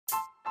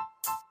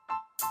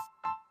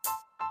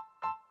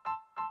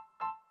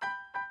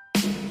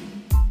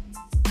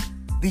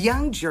The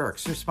Young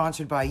Jerks are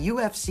sponsored by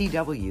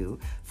UFCW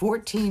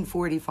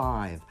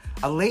 1445,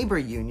 a labor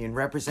union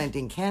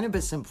representing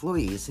cannabis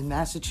employees in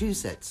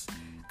Massachusetts.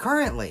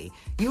 Currently,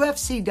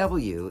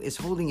 UFCW is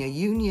holding a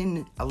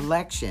union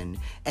election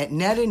at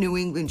Netta New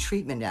England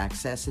Treatment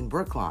Access in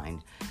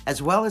Brookline,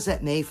 as well as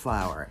at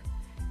Mayflower.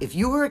 If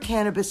you are a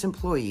cannabis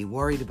employee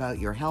worried about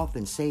your health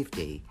and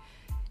safety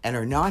and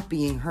are not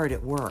being heard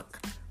at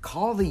work,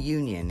 call the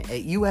union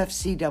at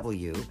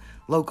UFCW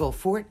local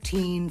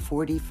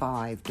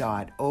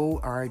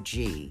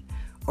 1445.org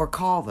or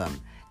call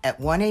them at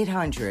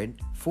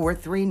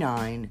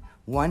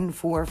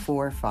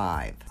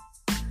 1-800-439-1445.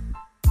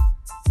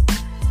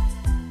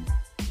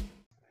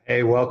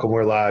 Hey, welcome.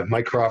 We're live.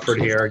 Mike Crawford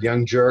here,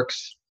 Young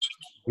Jerks.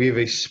 We have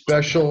a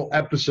special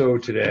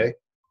episode today.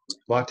 A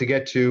lot to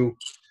get to.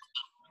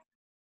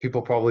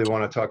 People probably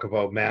want to talk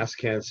about mass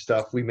can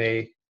stuff. We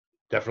may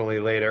definitely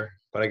later,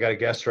 but I got a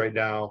guest right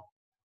now,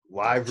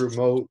 live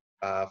remote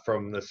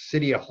from the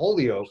city of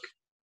Holyoke.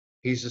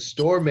 He's a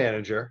store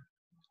manager,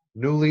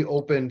 newly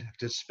opened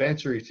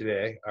dispensary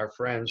today. Our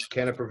friends,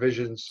 Canna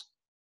Provisions,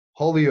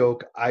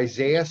 Holyoke,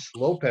 Isaias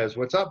Lopez.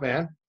 What's up,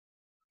 man?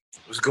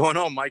 What's going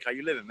on, Mike? How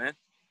you living, man?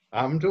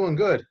 I'm doing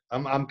good.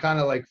 I'm kind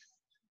of like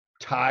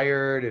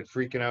tired and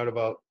freaking out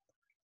about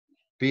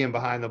being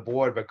behind the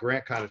board, but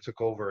Grant kind of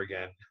took over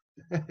again.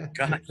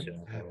 Gotcha.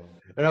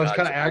 And I was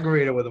kind of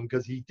aggravated with him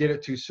because he did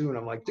it too soon.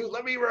 I'm like, dude,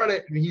 let me run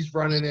it. And he's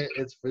running it.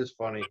 It's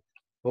funny.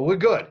 But we're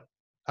good.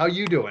 How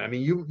you doing? I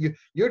mean,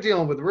 you're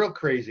dealing with real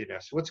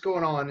craziness. What's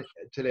going on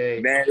today?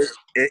 Man,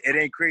 it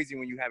ain't crazy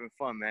when you're having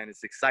fun, man.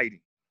 It's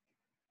exciting.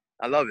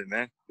 I love it,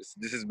 man.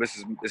 This is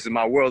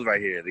my world right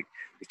here. The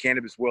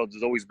cannabis world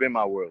has always been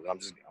my world. I'm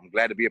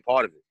glad to be a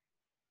part of it.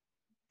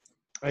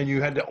 And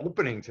you had the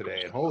opening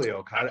today in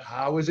Holyoke.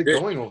 How is it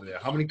going over there?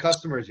 How many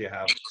customers you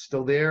have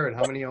still there, and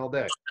how many all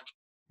day?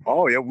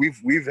 Oh yeah,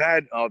 we've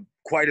had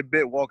quite a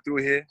bit walk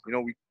through here. You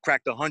know, we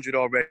cracked 100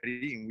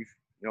 already, and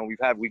we've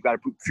got a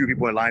few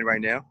people in line right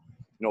now.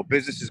 You know,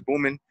 business is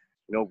booming.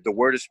 You know, the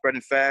word is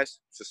spreading fast.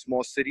 It's a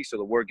small city, so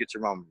the word gets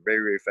around very,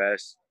 very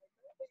fast.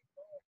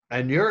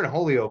 And you're in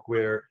Holyoke,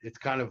 where it's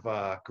kind of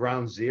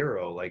ground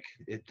zero. Like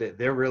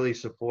they're really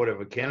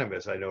supportive of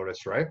cannabis. I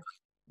noticed, right?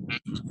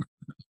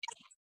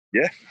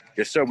 Yeah,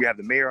 yes, sir. We have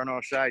the mayor on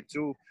our side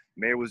too.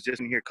 The mayor was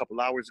just in here a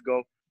couple hours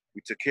ago.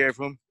 We took care of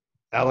him.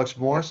 Alex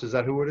Morse, is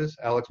that who it is?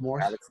 Alex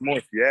Morse? Alex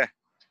Morse, yeah.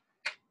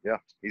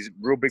 He's a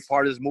real big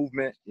part of this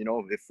movement. You know,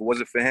 if it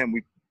wasn't for him,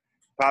 we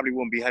probably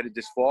wouldn't be headed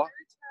this far.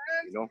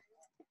 You know.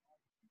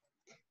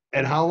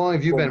 And how long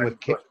have you been with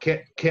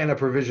Canna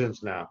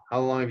Provisions now? How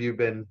long have you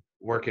been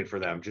working for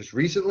them? Just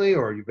recently,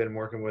 or you've been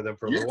working with them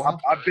for a little while?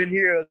 I've been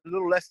here a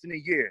little less than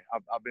a year.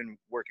 I've been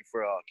working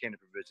for Canna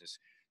Provisions.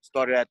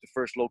 Started at the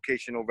first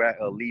location over at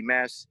Lee,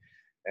 Mass,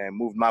 and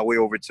moved my way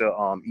over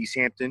to East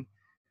Hampton,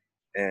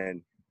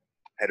 and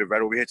headed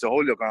right over here to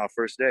Holyoke on our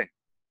first day.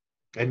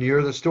 And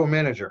you're the store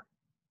manager?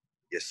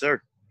 Yes,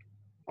 sir.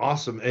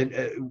 Awesome. And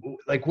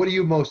like, what are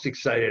you most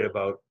excited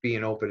about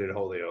being open in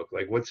Holyoke?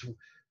 Like, what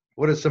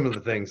are some of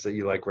the things that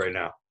you like right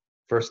now?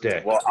 First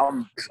day. Well,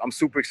 I'm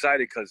super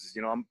excited because,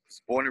 you know, I'm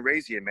born and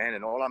raised here, man,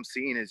 and all I'm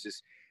seeing is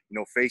just, you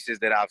know, faces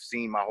that I've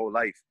seen my whole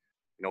life.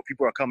 You know,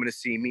 people are coming to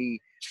see me.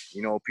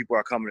 You know, people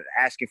are coming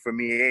asking for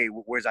me. Hey,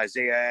 where's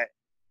Isaiah at?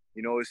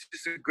 You know, it's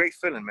just a great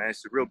feeling, man.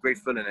 It's a real great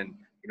feeling, and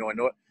you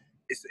know,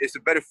 it's a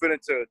better feeling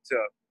to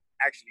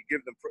actually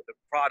give them the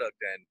product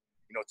and,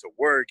 you know, to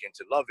work and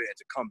to love it and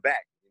to come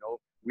back. You know,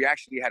 we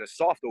actually had a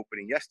soft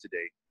opening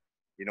yesterday.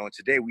 You know, and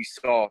today we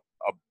saw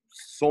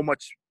so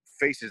much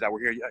faces that were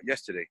here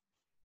yesterday.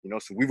 You know,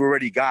 so we've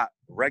already got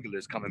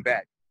regulars coming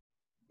back.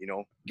 You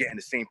know, getting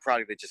the same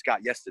product they just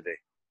got yesterday.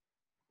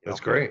 That's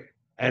great.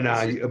 And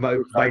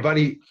my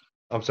buddy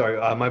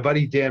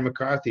Dan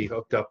McCarthy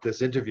hooked up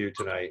this interview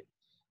tonight.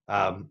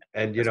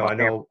 And you know, I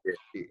know,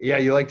 yeah,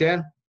 you like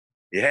Dan?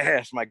 Yeah,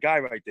 that's my guy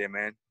right there,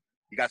 man.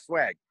 He got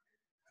swag.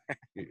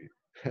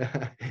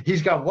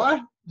 He's got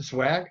what?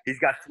 Swag? He's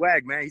got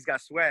swag, man. He's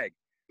got swag.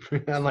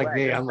 Unlike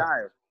me, I'm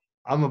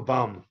a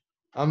bum.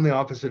 I'm the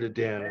opposite of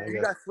Dan. Man,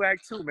 you got swag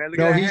too, man. Look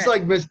no, at that he's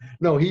hat. like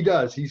No, he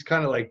does. He's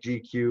kind of like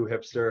GQ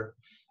hipster.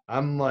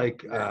 I'm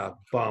like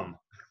bum.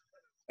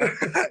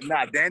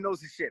 Nah, Dan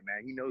knows his shit,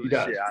 man. He knows his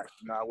shit. I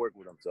work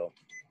with him, so.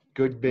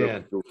 Good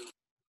man.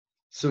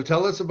 So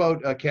tell us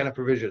about Canna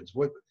Provisions.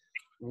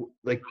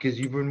 Because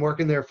you've been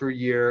working there for a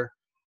year.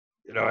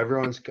 You know, a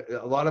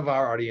lot of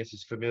our audience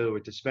is familiar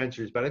with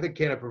dispensaries, but I think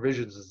Canna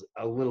Provisions is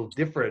a little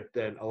different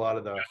than a lot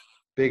of the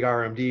big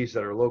RMDs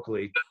that are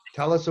locally.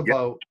 Tell us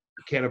about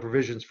Canna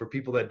Provisions for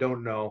people that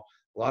don't know.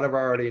 A lot of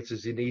our audience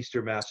is in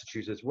Eastern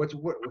Massachusetts. What's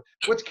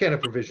Canna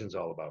Provisions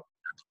all about?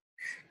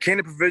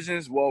 Canna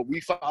Provisions, well,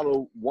 we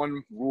follow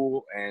one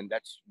rule, and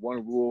that's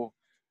one rule.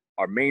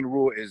 Our main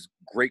rule is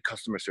great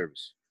customer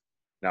service.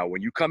 Now,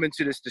 when you come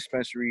into this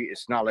dispensary,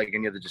 it's not like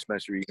any other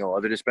dispensary. You know,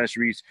 other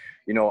dispensaries,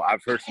 you know,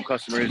 I've heard from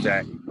customers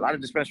that a lot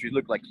of dispensaries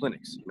look like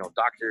clinics, you know,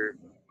 doctor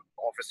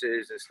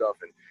offices and stuff.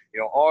 And,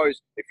 you know,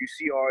 ours, if you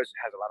see ours,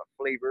 has a lot of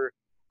flavor.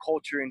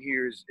 Culture in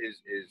here is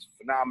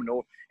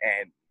phenomenal.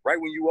 And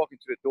right when you walk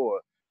into the door,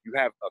 you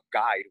have a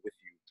guide with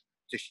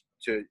you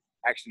to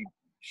actually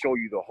show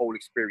you the whole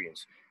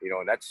experience,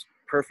 and that's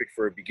perfect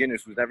for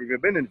beginners who's never even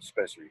been in a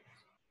dispensary.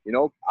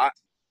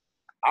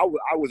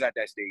 I was at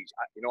that stage.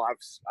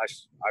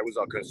 I was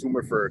a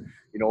consumer for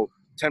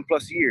 10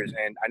 plus years,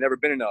 and I never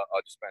been in a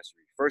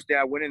dispensary. First day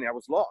I went in, I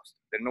was lost.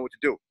 Didn't know what to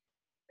do,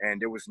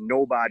 and there was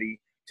nobody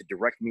to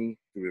direct me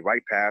through the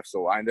right path.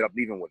 So I ended up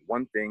leaving with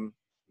one thing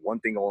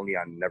only.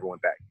 I never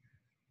went back.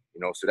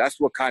 So that's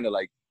what kind of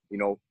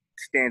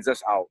stands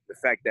us out. The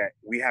fact that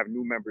we have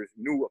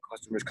new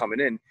customers coming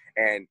in,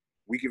 and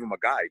we give them a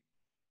guide.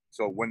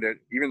 So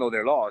even though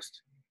they're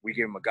lost, we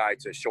give them a guide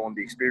to show them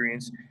the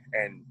experience,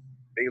 and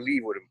they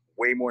leave with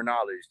way more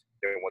knowledge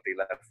than what they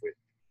left with.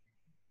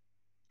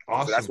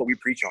 Awesome. So that's what we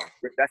preach on.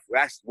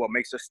 That's what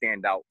makes us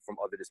stand out from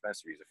other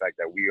dispensaries. The fact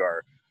that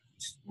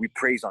we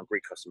praise on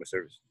great customer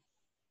service.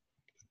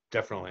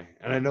 Definitely.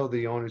 And I know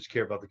the owners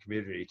care about the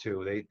community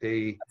too.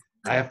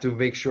 I have to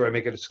make sure I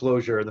make a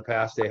disclosure. In the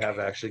past, they have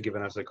actually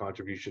given us a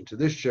contribution to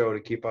this show to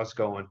keep us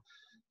going.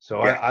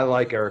 So yeah. I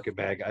like Eric and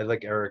Meg. I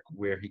like Eric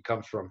where he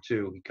comes from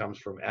too. He comes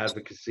from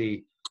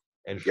advocacy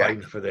and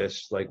fighting for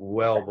this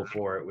well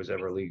before it was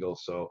ever legal.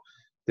 So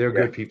they're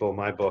good people in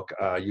my book.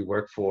 You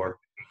work for.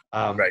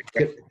 Right.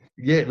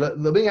 Yeah.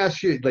 Let me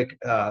ask you,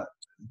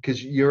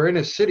 because you're in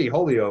a city,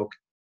 Holyoke,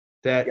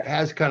 that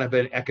has kind of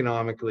been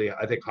economically,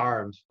 I think,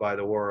 harmed by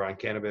the war on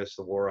cannabis,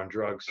 the war on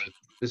drugs.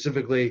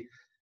 Specifically,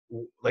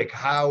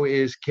 how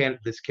is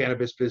this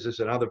cannabis business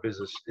and other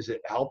business, is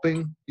it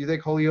helping, you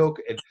think,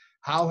 Holyoke? And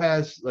how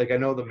has, I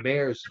know the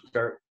mayor's,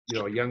 a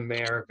young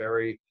mayor,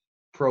 very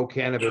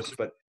pro-cannabis,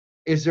 but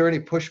is there any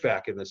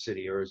pushback in the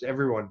city, or is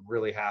everyone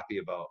really happy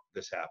about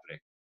this happening?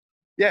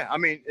 Yeah, I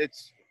mean,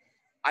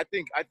 I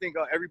think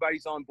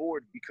everybody's on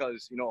board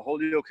because,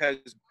 Holyoke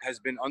has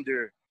been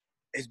under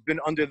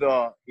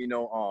the,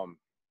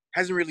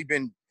 hasn't really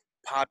been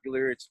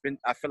popular.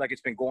 I feel like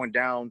it's been going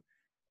down,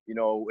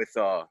 with,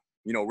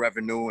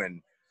 revenue,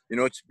 and,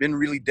 it's been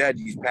really dead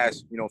these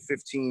past,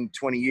 15,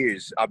 20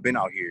 years I've been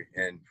out here.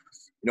 And,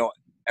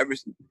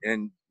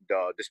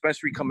 the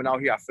dispensary coming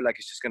out here, I feel like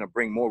it's just going to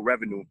bring more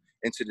revenue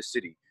into the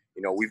city.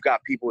 We've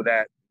got people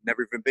that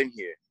never even been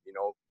here,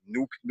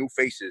 new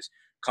faces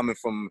coming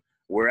from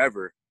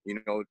wherever,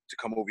 to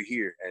come over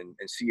here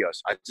and see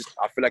us. I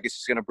feel like it's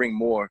just going to bring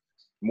more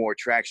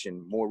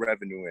attraction, more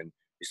revenue, and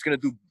it's going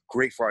to do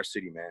great for our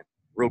city, man.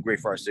 Real great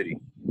for our city.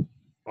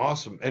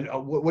 Awesome. And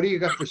what do you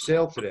got for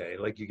sale today?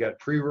 You got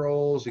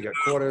pre-rolls, you got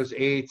quarters,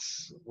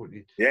 eighths.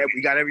 Yeah,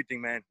 we got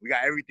everything, man. We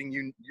got everything.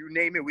 You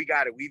name it, we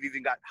got it. We've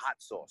even got hot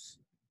sauce.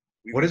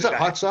 What is it?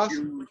 Hot sauce?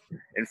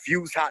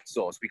 Infused hot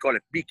sauce. We call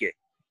it pique.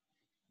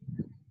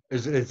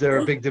 Is there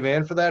a big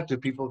demand for that?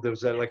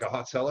 Was that a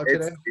hot seller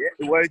today?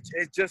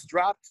 It just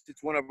dropped.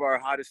 It's one of our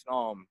hottest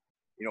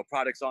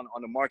products on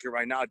the market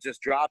right now. It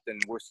just dropped,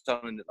 and we're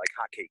selling it like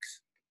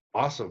hotcakes.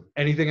 Awesome.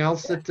 Anything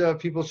else that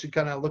people should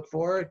kind of look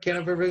for at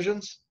Canna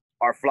Provisions?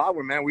 Our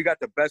flower, man. We got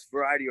the best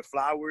variety of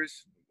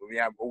flowers. We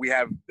have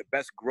the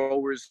best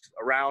growers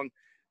around.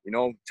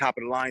 Top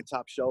of the line,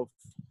 top shelf.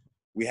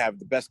 We have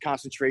the best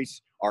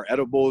concentrates. Our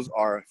edibles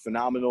are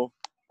phenomenal.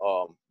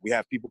 We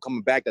have people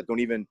coming back that don't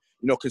even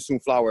consume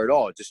flower at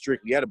all, just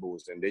strictly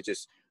edibles, and they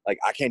just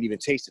I can't even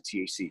taste the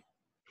THC.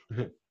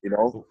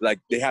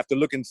 They have to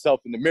look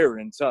themselves in the mirror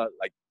and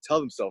tell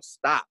themselves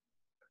stop.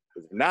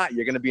 If not,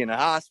 you're gonna be in the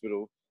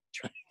hospital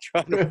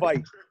trying to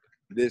fight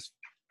this.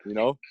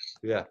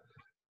 Yeah.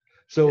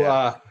 So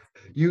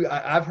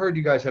I've heard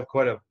you guys have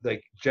quite a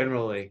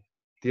generally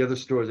the other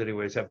stores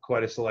anyways have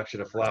quite a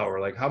selection of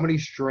flower. How many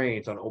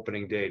strains on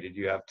opening day did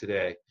you have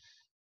today?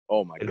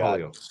 Oh my God.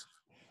 Holyoke?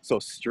 So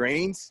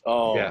strains?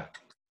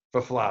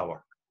 For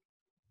flower.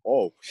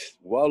 Oh,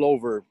 well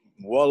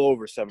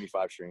over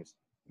 75 strains.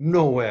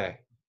 No way.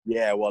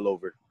 Yeah, well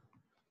over.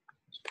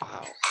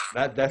 Wow.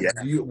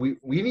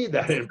 We need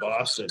that in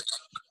Boston.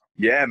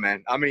 Yeah,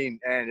 man. I mean,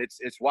 and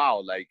it's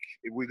wild.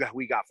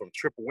 We got from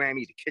Triple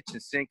Whammy to Kitchen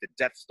Sink to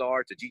Death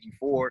Star to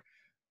GG4,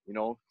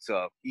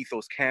 to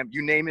Ethos Camp.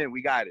 You name it,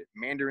 we got it.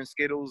 Mandarin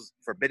Skittles,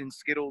 Forbidden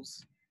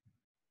Skittles.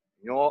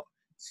 You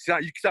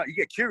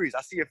get curious.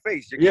 I see your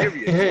face. You're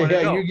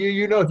curious.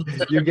 You know,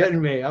 you're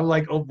getting me. I'm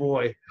like, oh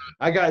boy,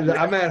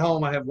 I'm at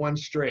home. I have one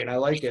strain. I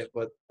like it,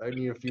 but I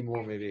need a few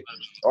more maybe.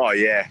 Oh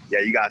yeah.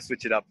 You gotta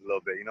switch it up a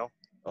little bit.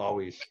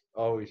 Always.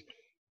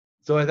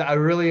 So I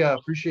really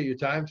appreciate your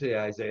time today,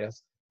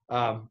 Isaias.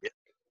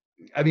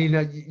 I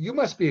mean, you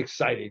must be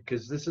excited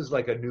because this is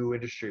a new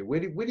industry. Where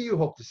do you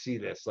hope to see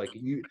this?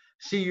 You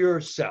see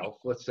yourself,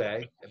 let's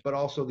say, but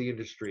also the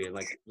industry in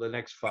the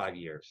next 5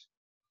 years.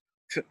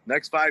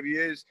 Next 5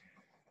 years,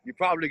 you're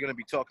probably going to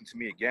be talking to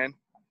me again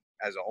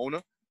as an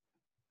owner.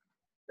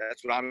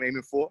 That's what I'm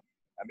aiming for.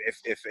 I mean,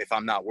 if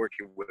I'm not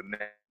working with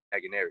Meg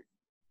and Eric.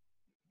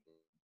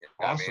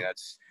 Awesome. I mean,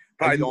 that's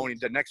probably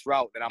the next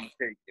route that I'm gonna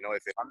take.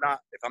 If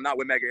I'm not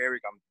with Meg or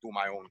Eric, I'm doing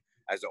my own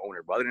as an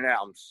owner. But other than that,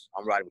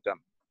 I'm riding with them.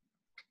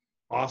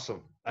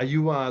 Awesome. Are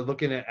you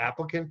looking at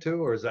applicant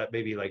too, or is that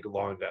maybe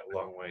long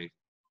way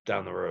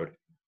down the road?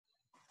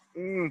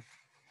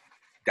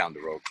 Down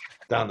the road.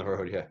 Down the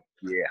road, yeah.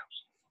 Yeah.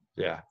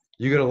 Yeah.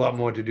 You got a lot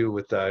more to do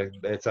with,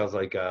 it sounds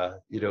like,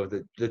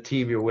 the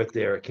team you're with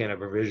there at Canna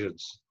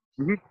Provisions.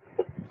 Hmm.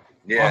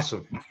 Yeah.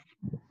 Awesome.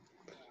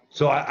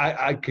 So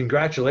I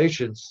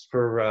congratulations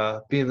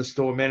for being the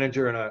store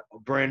manager in a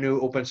brand new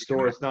open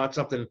store. It's not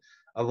something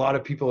a lot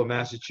of people in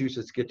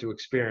Massachusetts get to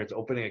experience,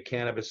 opening a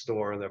cannabis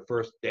store on their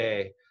first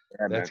day.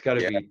 Yeah, That's man. got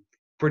to Yeah. be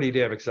pretty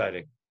damn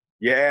exciting.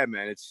 Yeah,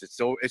 man. It's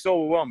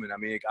overwhelming. I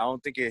mean, I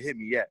don't think it hit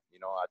me yet.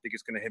 I think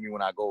it's gonna hit me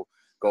when I go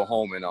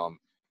home and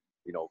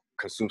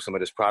consume some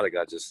of this product.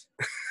 I just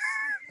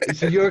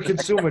So you're a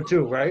consumer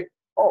too, right?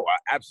 Oh,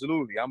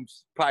 absolutely. I'm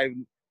probably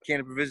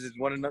Canna Provisions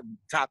one of the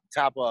top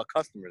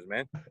customers,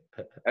 man.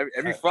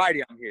 Every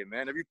Friday I'm here,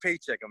 man. Every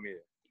paycheck I'm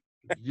here.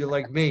 You're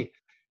like me.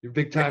 You're a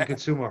big time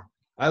consumer.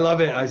 I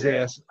love it, Oh,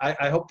 Isaias.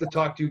 I hope to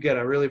talk to you again.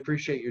 I really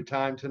appreciate your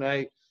time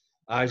tonight. Is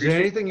there Appreciate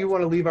anything you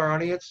want to leave our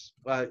audience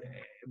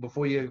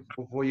before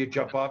you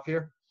jump off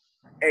here?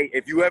 Hey,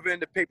 if you ever in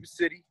the Paper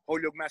City,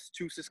 Holyoke,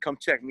 Massachusetts, come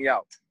check me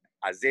out.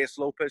 Isaias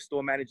Lopez,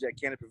 store manager at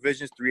Canna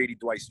Provisions, 380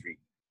 Dwight Street.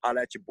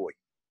 Holla at your boy.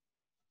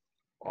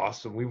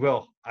 Awesome. We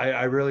will.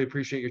 I really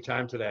appreciate your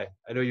time today.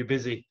 I know you're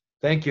busy.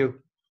 Thank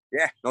you.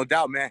 Yeah, no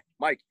doubt, man.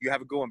 Mike, you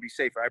have a good one. Be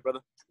safe, all right, brother?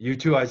 You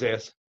too,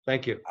 Isaias.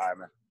 Thank you. All right,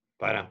 man.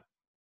 Bye now.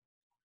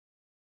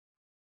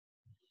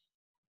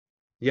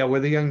 Yeah,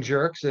 we're the Young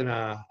Jerks, and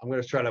I'm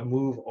going to try to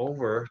move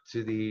over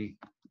to the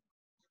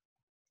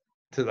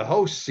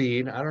host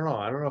scene. I don't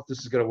know if this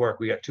is going to work.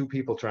 We got two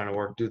people trying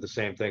to do the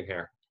same thing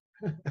here.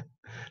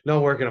 No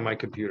working on my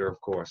computer,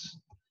 of course.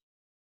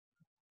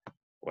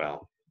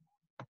 Well,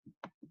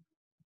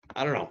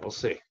 I don't know. We'll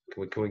see.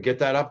 Can we get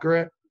that up,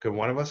 Grant? Can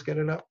one of us get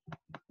it up?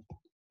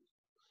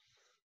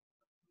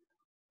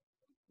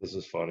 This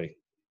is funny.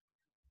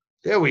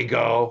 There we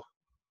go.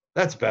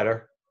 That's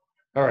better.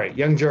 All right,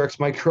 Young Jerks,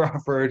 Mike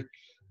Crawford.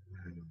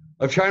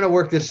 I'm trying to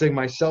work this thing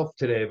myself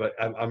today, but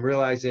I'm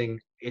realizing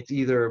it's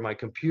either my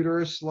computer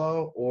is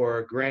slow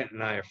or Grant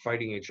and I are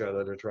fighting each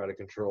other to try to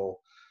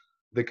control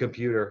the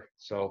computer.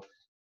 So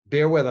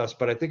bear with us,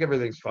 but I think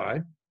everything's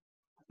fine.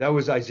 That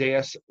was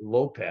Isaias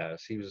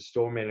Lopez. He was a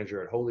store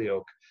manager at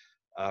Holyoke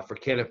for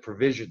Canna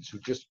Provisions, who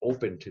just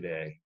opened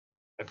today.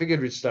 I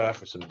figured we'd start off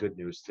with some good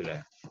news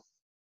today.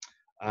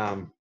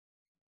 I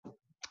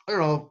don't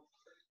know.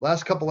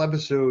 Last couple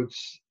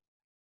episodes,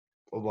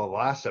 well, the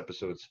last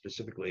episode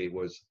specifically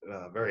was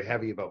very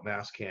heavy about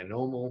mass can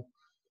normal.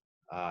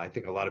 I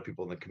think a lot of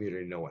people in the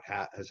community know what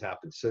has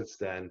happened since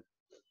then.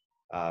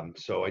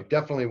 So I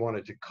definitely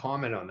wanted to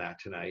comment on that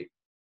tonight.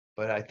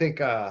 But I think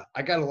I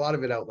got a lot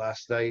of it out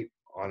last night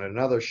on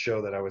another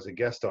show that I was a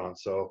guest on.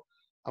 So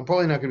I'm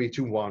probably not going to be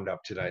too wound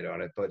up tonight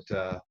on it.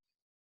 But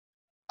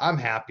I'm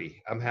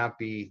happy. I'm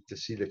happy to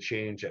see the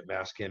change at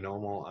Mass Can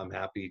Normal. I'm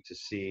happy to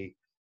see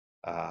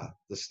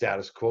the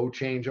status quo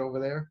change over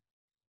there.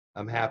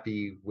 I'm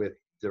happy with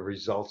the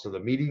results of the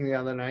meeting the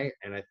other night,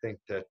 and I think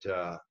that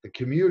the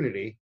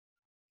community,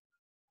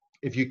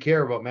 if you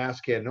care about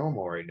Mass Can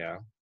Normal right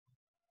now,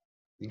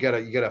 you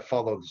gotta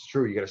follow this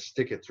through. You gotta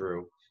stick it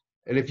through,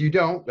 and if you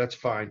don't, that's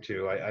fine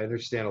too. I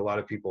understand a lot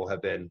of people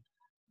have been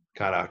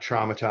kind of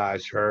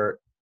traumatized, hurt.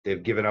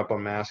 They've given up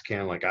on Mass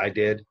Can like I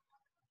did,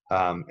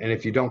 and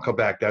if you don't come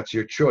back, that's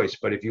your choice.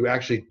 But if you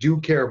actually do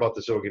care about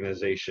this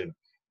organization,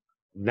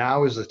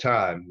 now is the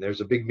time.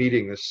 There's a big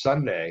meeting this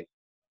Sunday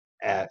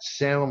at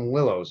Salem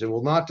Willows. It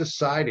will not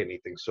decide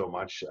anything so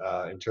much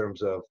in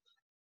terms of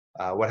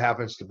what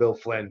happens to Bill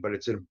Flynn, but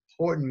it's an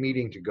important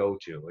meeting to go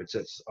to.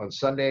 It's on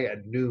Sunday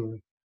at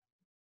noon,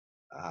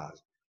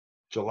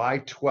 July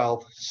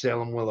 12th,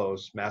 Salem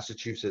Willows,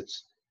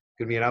 Massachusetts. It's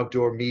going to be an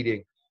outdoor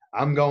meeting.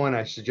 I'm going.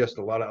 I suggest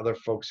a lot of other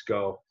folks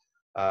go.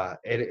 And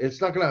it's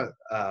not going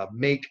to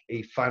make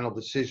a final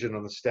decision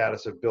on the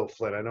status of Bill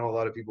Flynn. I know a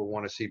lot of people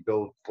want to see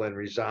Bill Flynn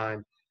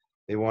resign.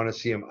 They want to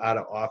see him out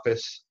of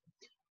office.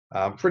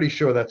 I'm pretty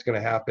sure that's going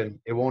to happen.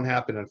 It won't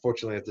happen,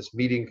 unfortunately, at this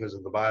meeting because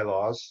of the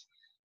bylaws.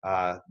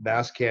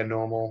 Mass Can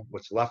Normal,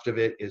 what's left of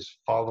it, is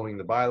following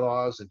the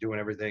bylaws and doing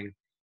everything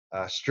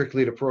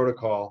strictly to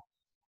protocol.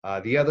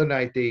 The other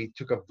night, they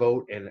took a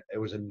vote, and it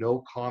was a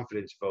no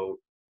confidence vote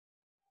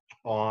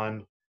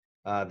on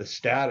the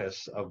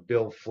status of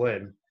Bill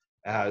Flynn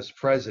as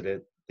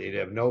president.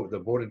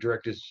 The board of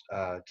directors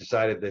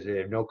decided that they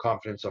have no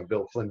confidence on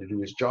Bill Flynn to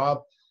do his job.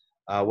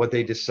 What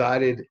they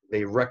decided,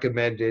 they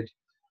recommended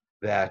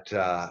that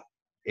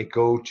it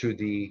go to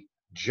the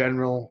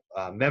general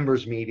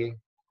members meeting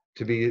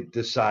to be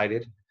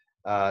decided.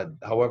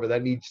 However,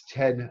 that needs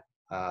 10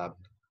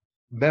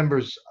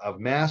 members of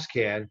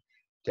MassCan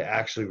to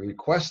actually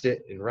request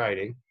it in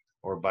writing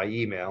or by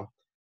email.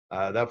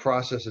 That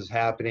process is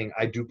happening.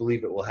 I do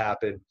believe it will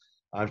happen.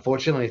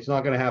 Unfortunately, it's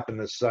not going to happen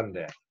this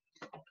Sunday.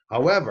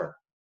 However,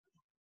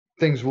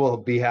 things will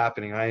be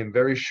happening. I am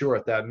very sure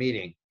at that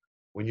meeting,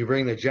 when you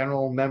bring the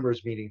general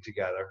members meeting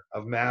together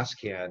of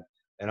MassCan,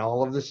 and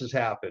all of this has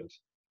happened,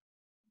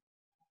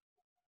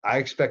 I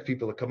expect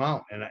people to come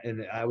out,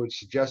 and I would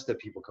suggest that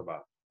people come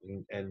out.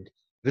 And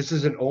this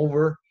isn't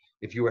over.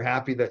 If you were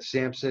happy that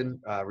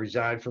Sampson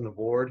resigned from the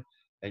board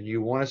and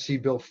you want to see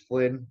Bill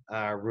Flynn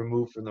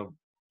removed from the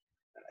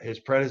his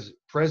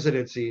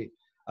presidency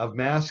of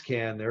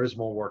MassCan, there is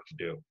more work to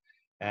do.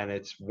 And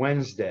it's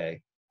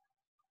Wednesday.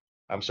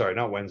 I'm sorry,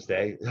 not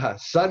Wednesday.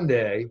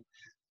 Sunday,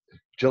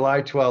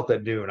 July 12th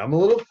at noon. I'm a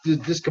little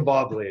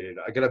discombobulated.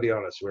 I got to be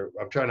honest.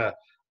 I'm trying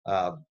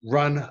to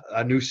run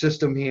a new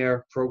system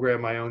here,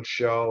 program my own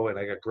show, and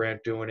I got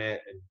Grant doing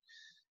it. And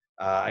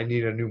I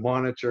need a new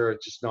monitor.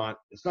 It's not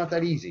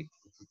that easy.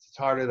 It's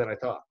harder than I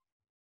thought.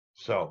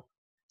 So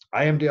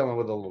I am dealing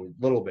with a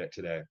little bit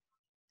today.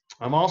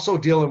 I'm also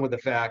dealing with the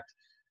fact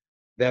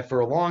that for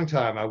a long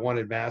time I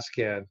wanted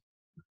MassCan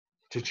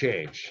to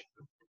change.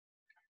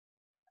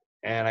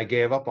 And I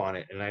gave up on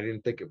it, and I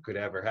didn't think it could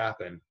ever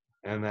happen.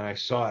 And then I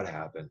saw it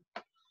happen.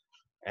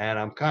 And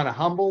I'm kind of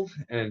humbled,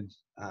 and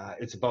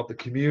it's about the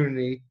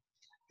community.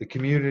 The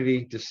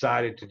community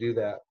decided to do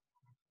that.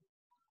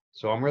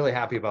 So I'm really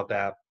happy about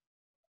that.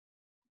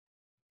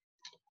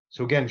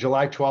 So again,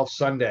 July 12th,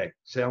 Sunday,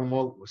 Salem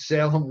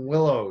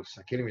Willows.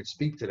 I can't even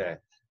speak today.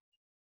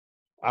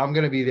 I'm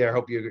going to be there.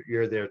 Hope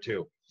you're there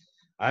too.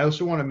 I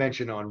also want to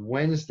mention on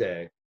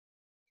Wednesday,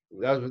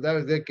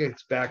 that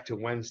gets back to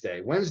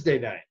Wednesday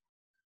night.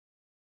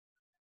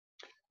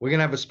 We're going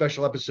to have a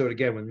special episode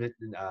again with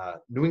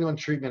New England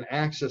Treatment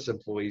Access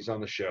employees on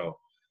the show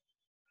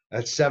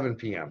at 7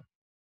 p.m.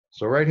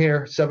 So right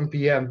here, 7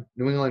 p.m.,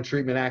 New England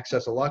Treatment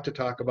Access, a lot to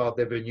talk about.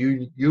 They've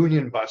been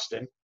union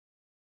busting.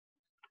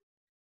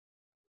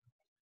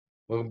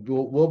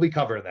 We'll be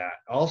covering that.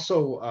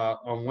 Also,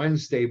 on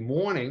Wednesday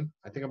morning,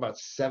 I think about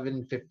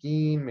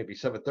 7:15, maybe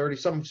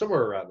 7:30,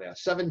 somewhere around there,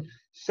 7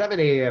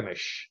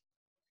 a.m.-ish.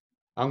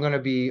 I'm going to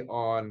be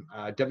on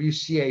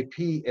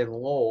WCAP in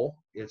Lowell.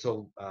 It's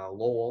a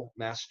Lowell,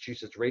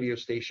 Massachusetts radio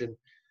station.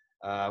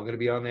 I'm going to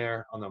be on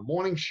there on the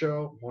morning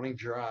show, morning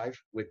drive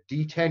with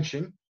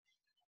Detention. I'm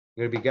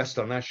going to be a guest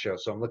on that show.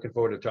 So I'm looking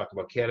forward to talking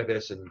about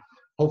cannabis and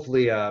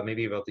hopefully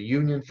maybe about the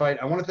union fight.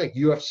 I want to thank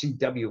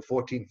UFCW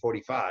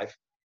 1445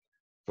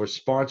 for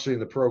sponsoring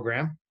the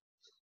program.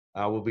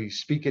 We'll be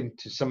speaking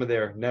to some of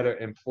their Netta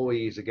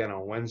employees again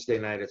on Wednesday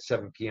night at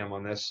 7 p.m.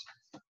 on this.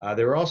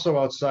 They're also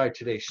outside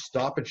today,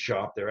 Stop and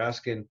Shop. They're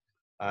asking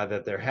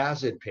that their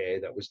hazard pay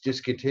that was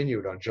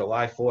discontinued on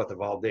July 4th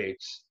of all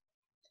dates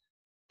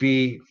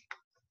be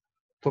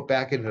put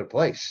back into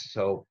place.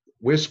 So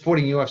we're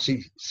supporting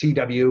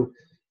UFCW,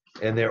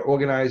 and they're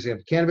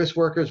organizing cannabis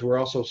workers. We're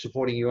also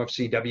supporting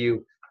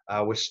UFCW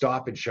with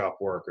Stop and Shop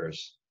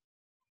workers.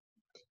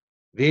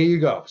 There you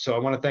go. So I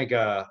want to thank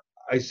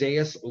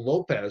Isaias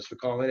Lopez for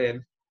calling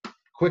in.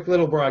 Quick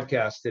little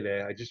broadcast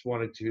today. I just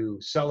wanted to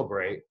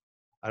celebrate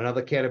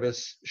another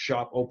cannabis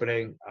shop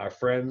opening, our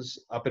friends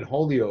up in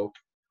Holyoke.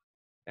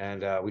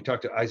 And we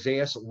talked to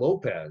Isaias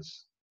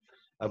Lopez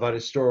about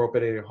his store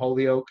opening in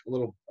Holyoke, a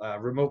little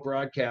remote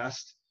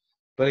broadcast.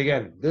 But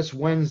again, this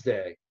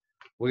Wednesday,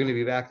 we're going to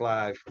be back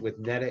live with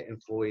Netta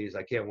employees.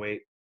 I can't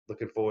wait.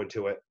 Looking forward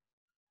to it.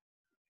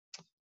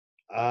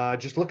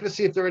 Just looking to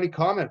see if there are any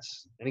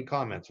comments. Any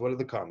comments? What are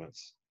the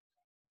comments?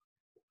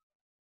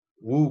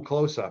 Woo,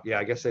 close-up. Yeah,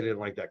 I guess they didn't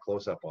like that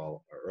close-up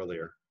all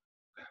earlier.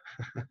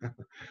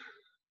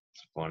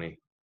 It's funny.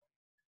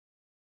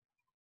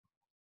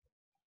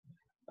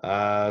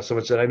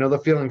 Someone said, I know the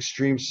feeling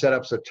stream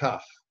setups are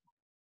tough.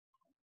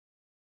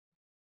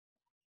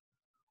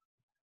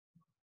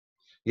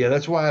 Yeah,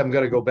 that's why I'm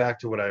going to go back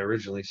to what I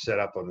originally set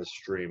up on the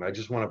stream. I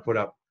just want to put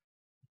up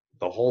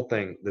the whole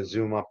thing, the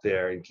Zoom up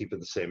there, and keep it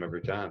the same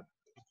every time.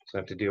 So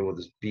I have to deal with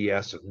this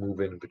BS of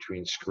moving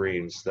between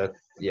screens.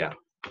 Yeah.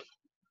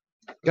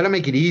 Got to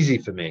make it easy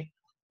for me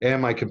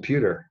and my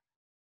computer.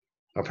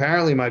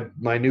 Apparently,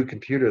 my new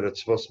computer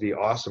that's supposed to be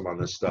awesome on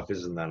this stuff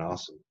isn't that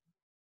awesome.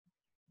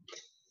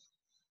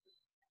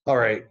 All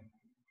right.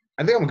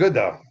 I think I'm good,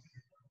 though.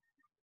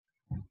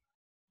 I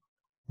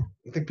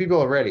think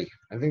people are ready.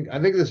 I think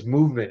this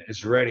movement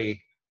is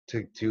ready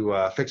to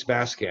fix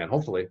MassCan,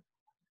 hopefully.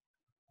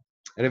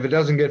 And if it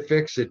doesn't get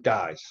fixed, it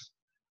dies.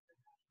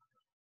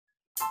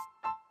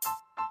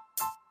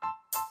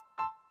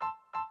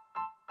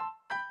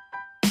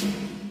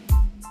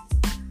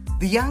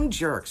 The Young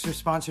Jerks are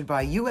sponsored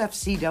by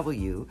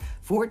UFCW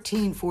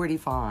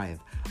 1445,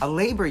 a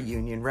labor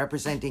union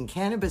representing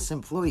cannabis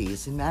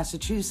employees in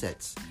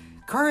Massachusetts.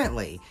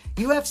 Currently,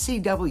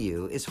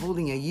 UFCW is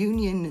holding a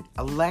union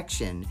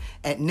election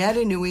at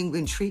Netta New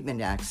England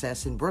Treatment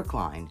Access in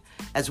Brookline,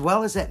 as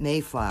well as at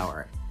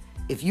Mayflower.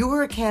 If you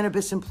are a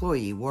cannabis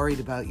employee worried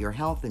about your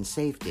health and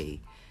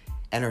safety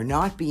and are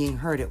not being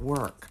heard at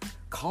work,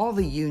 call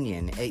the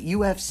union at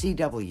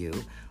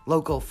UFCW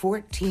local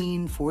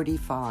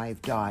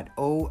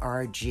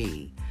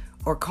 1445.org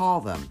or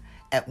call them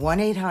at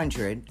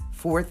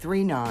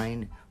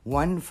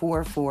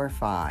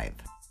 1-800-439-1445.